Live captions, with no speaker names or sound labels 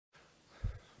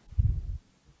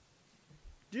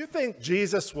Do you think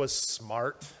Jesus was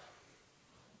smart?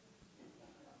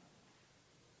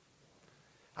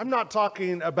 I'm not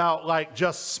talking about like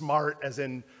just smart as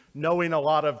in knowing a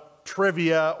lot of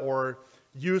trivia or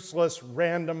useless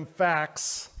random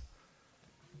facts,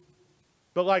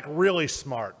 but like really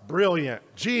smart, brilliant,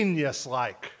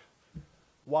 genius-like,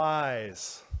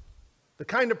 wise. The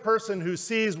kind of person who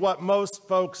sees what most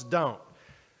folks don't,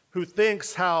 who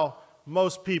thinks how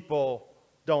most people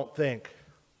don't think.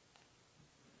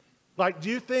 Like, do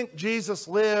you think Jesus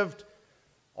lived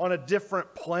on a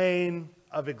different plane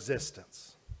of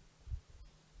existence?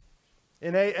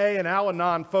 In AA and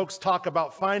Al-Anon, folks talk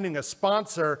about finding a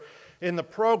sponsor in the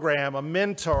program, a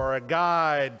mentor, a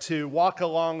guide to walk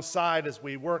alongside as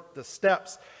we work the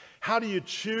steps. How do you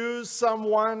choose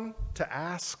someone to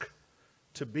ask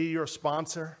to be your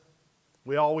sponsor?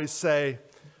 We always say,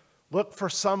 look for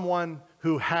someone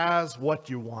who has what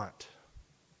you want.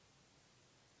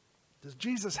 Does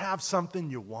Jesus have something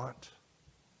you want?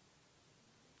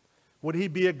 Would he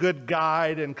be a good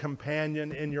guide and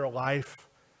companion in your life?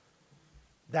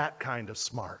 That kind of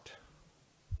smart.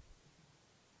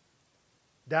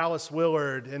 Dallas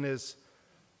Willard, in his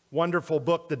wonderful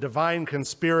book, The Divine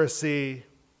Conspiracy,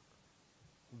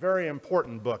 very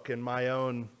important book in my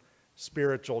own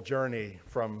spiritual journey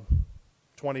from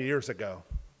 20 years ago.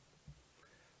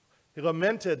 He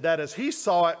lamented that as he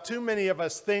saw it, too many of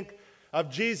us think of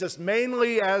Jesus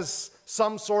mainly as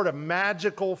some sort of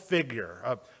magical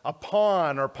figure, a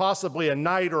pawn or possibly a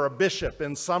knight or a bishop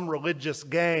in some religious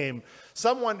game,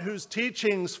 someone whose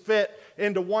teachings fit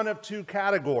into one of two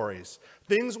categories: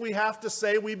 things we have to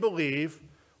say we believe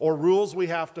or rules we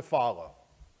have to follow.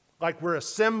 Like we're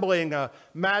assembling a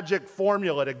magic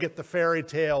formula to get the fairy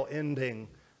tale ending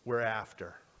we're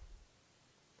after.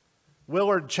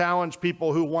 Willard challenged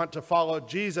people who want to follow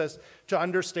Jesus to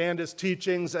understand his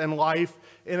teachings and life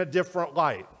in a different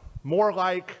light, more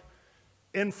like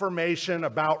information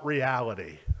about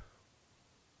reality.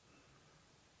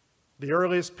 The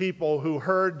earliest people who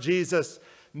heard Jesus'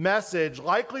 message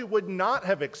likely would not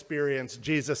have experienced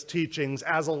Jesus' teachings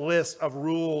as a list of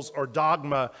rules or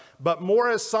dogma, but more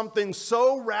as something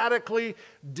so radically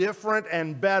different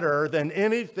and better than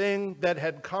anything that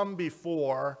had come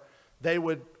before, they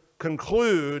would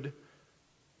conclude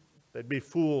they'd be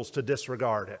fools to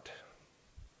disregard it.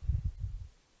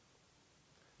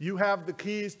 You have the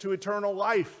keys to eternal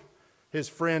life, his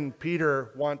friend Peter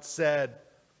once said.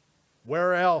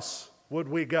 Where else would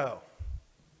we go?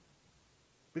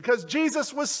 Because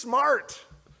Jesus was smart,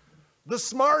 the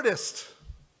smartest.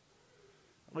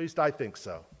 At least I think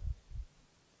so.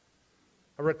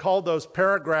 I recalled those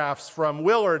paragraphs from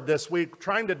Willard this week,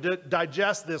 trying to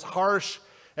digest this harsh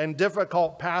and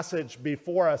difficult passage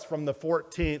before us from the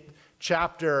 14th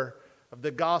chapter of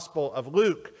the Gospel of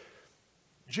Luke.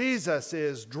 Jesus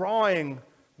is drawing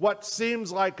what seems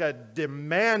like a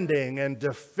demanding and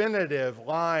definitive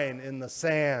line in the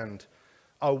sand,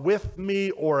 a with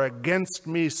me or against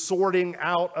me sorting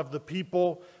out of the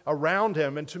people around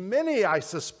him. And to many, I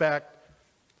suspect,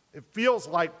 it feels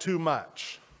like too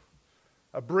much.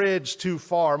 A bridge too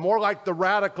far, more like the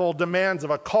radical demands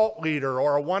of a cult leader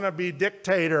or a wannabe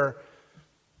dictator,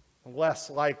 less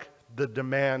like the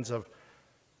demands of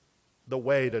the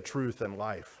way to truth and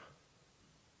life.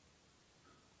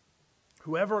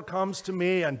 Whoever comes to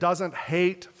me and doesn't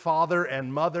hate father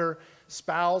and mother,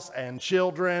 spouse and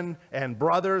children and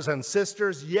brothers and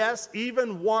sisters, yes,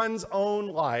 even one's own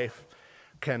life,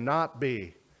 cannot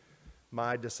be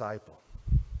my disciple.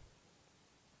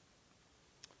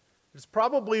 It's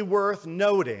probably worth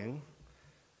noting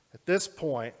at this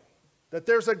point that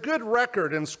there's a good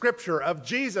record in Scripture of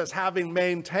Jesus having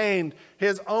maintained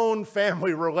his own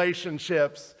family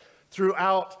relationships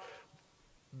throughout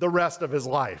the rest of his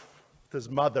life with his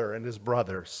mother and his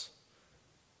brothers.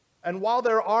 And while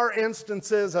there are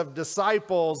instances of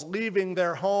disciples leaving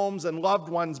their homes and loved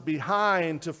ones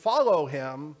behind to follow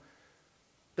him,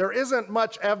 there isn't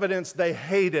much evidence they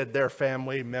hated their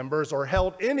family members or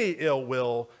held any ill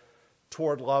will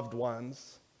toward loved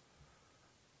ones.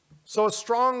 So a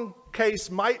strong case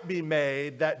might be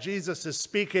made that Jesus is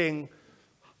speaking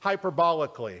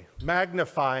hyperbolically,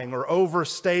 magnifying or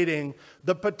overstating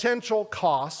the potential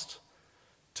cost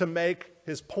to make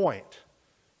his point.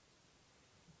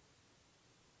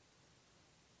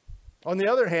 On the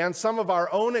other hand, some of our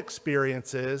own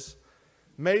experiences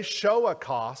may show a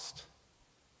cost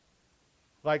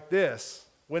like this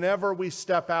whenever we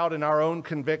step out in our own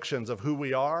convictions of who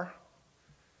we are,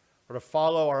 or to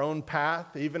follow our own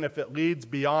path, even if it leads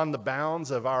beyond the bounds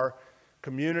of our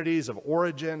communities of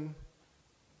origin.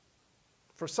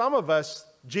 For some of us,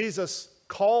 Jesus'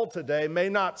 call today may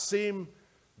not seem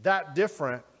that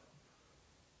different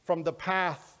from the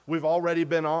path we've already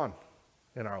been on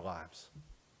in our lives.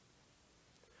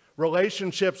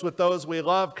 Relationships with those we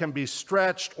love can be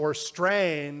stretched or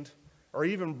strained or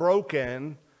even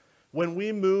broken when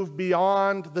we move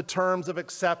beyond the terms of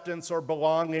acceptance or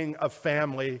belonging of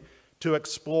family to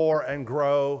explore and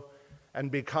grow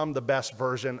and become the best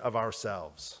version of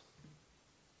ourselves.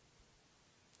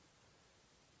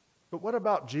 But what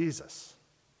about Jesus?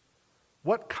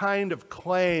 What kind of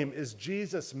claim is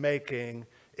Jesus making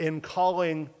in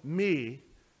calling me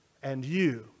and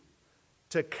you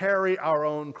to carry our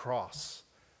own cross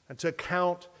and to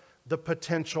count the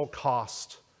potential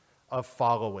cost of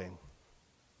following?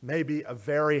 Maybe a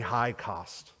very high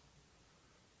cost.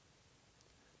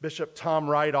 Bishop Tom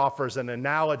Wright offers an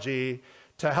analogy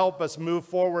to help us move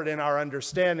forward in our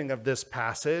understanding of this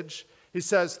passage. He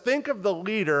says, think of the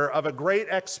leader of a great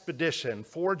expedition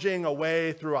forging a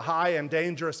way through a high and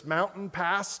dangerous mountain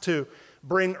pass to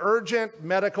bring urgent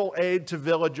medical aid to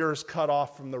villagers cut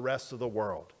off from the rest of the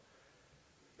world.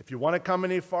 If you want to come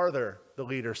any farther, the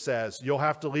leader says, you'll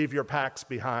have to leave your packs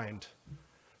behind.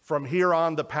 From here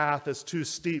on, the path is too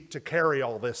steep to carry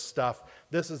all this stuff.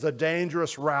 This is a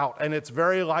dangerous route, and it's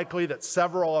very likely that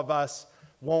several of us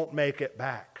won't make it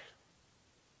back.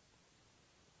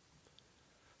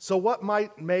 So what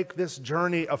might make this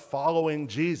journey of following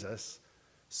Jesus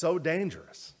so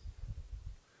dangerous?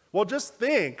 Well, just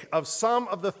think of some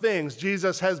of the things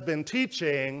Jesus has been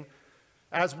teaching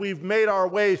as we've made our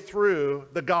way through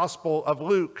the Gospel of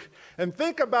Luke. And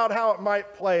think about how it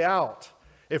might play out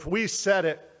if we said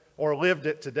it or lived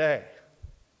it today.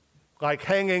 Like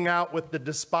hanging out with the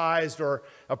despised or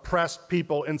oppressed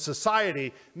people in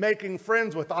society, making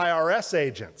friends with IRS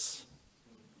agents,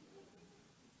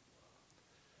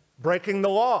 breaking the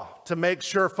law to make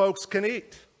sure folks can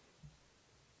eat,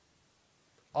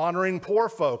 honoring poor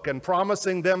folk and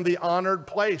promising them the honored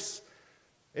place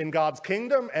in God's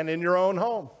kingdom and in your own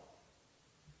home,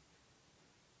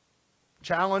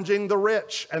 challenging the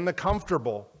rich and the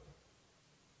comfortable,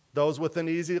 those with an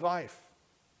easy life.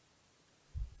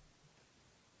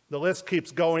 The list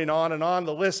keeps going on and on.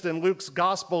 The list in Luke's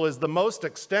gospel is the most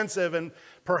extensive and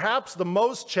perhaps the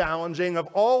most challenging of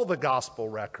all the gospel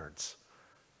records.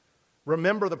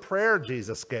 Remember the prayer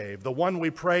Jesus gave, the one we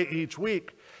pray each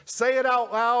week. Say it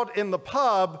out loud in the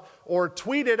pub or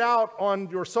tweet it out on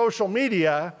your social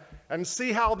media and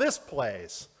see how this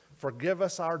plays. Forgive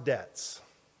us our debts.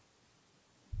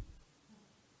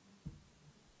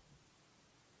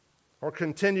 Or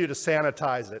continue to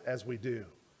sanitize it as we do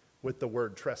with the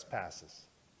word trespasses.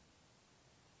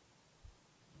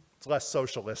 It's less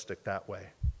socialistic that way.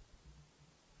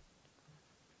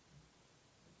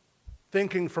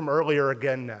 Thinking from earlier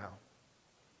again now,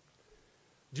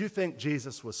 do you think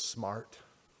Jesus was smart?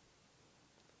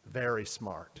 Very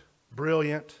smart,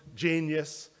 brilliant,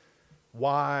 genius,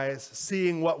 wise,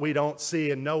 seeing what we don't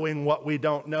see and knowing what we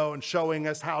don't know and showing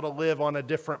us how to live on a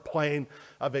different plane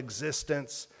of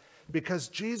existence? Because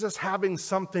Jesus having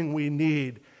something we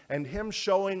need and him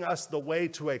showing us the way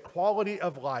to a quality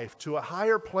of life, to a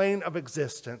higher plane of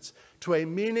existence, to a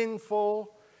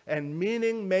meaningful and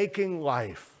meaning-making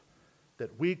life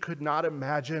that we could not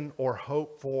imagine or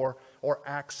hope for or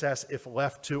access if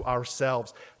left to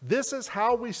ourselves. This is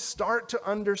how we start to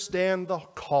understand the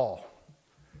call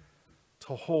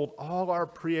to hold all our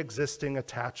pre-existing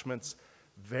attachments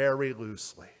very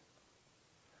loosely,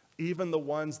 even the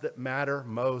ones that matter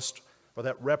most or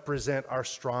that represent our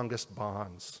strongest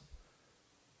bonds.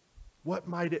 What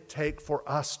might it take for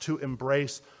us to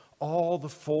embrace all the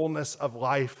fullness of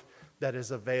life that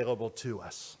is available to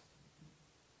us?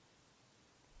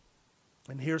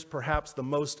 And here's perhaps the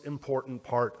most important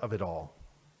part of it all.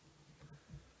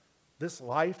 This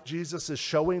life Jesus is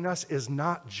showing us is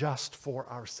not just for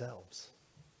ourselves.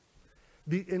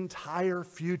 The entire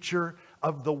future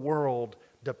of the world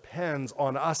depends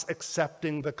on us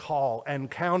accepting the call and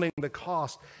counting the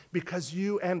cost, because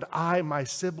you and I, my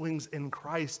siblings in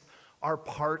Christ, are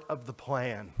part of the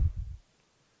plan.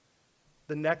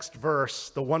 The next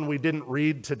verse, the one we didn't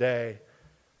read today,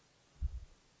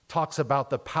 talks about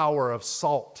the power of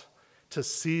salt to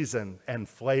season and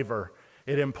flavor.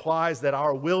 It implies that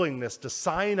our willingness to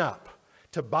sign up,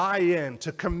 to buy in,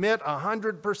 to commit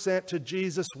 100% to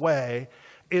Jesus' way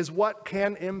is what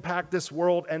can impact this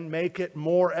world and make it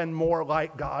more and more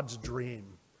like God's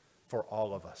dream for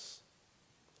all of us.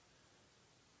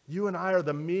 You and I are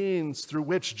the means through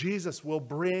which Jesus will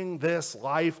bring this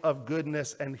life of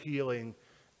goodness and healing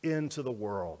into the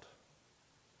world,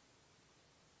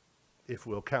 if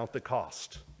we'll count the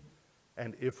cost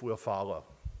and if we'll follow.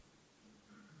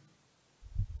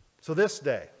 So this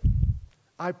day,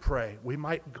 I pray we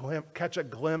might catch a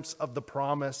glimpse of the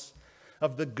promise,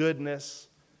 of the goodness,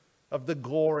 of the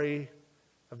glory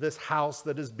of this house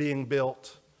that is being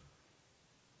built,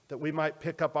 that we might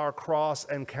pick up our cross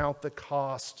and count the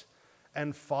cost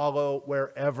and follow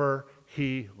wherever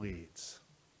he leads.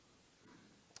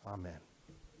 Amen.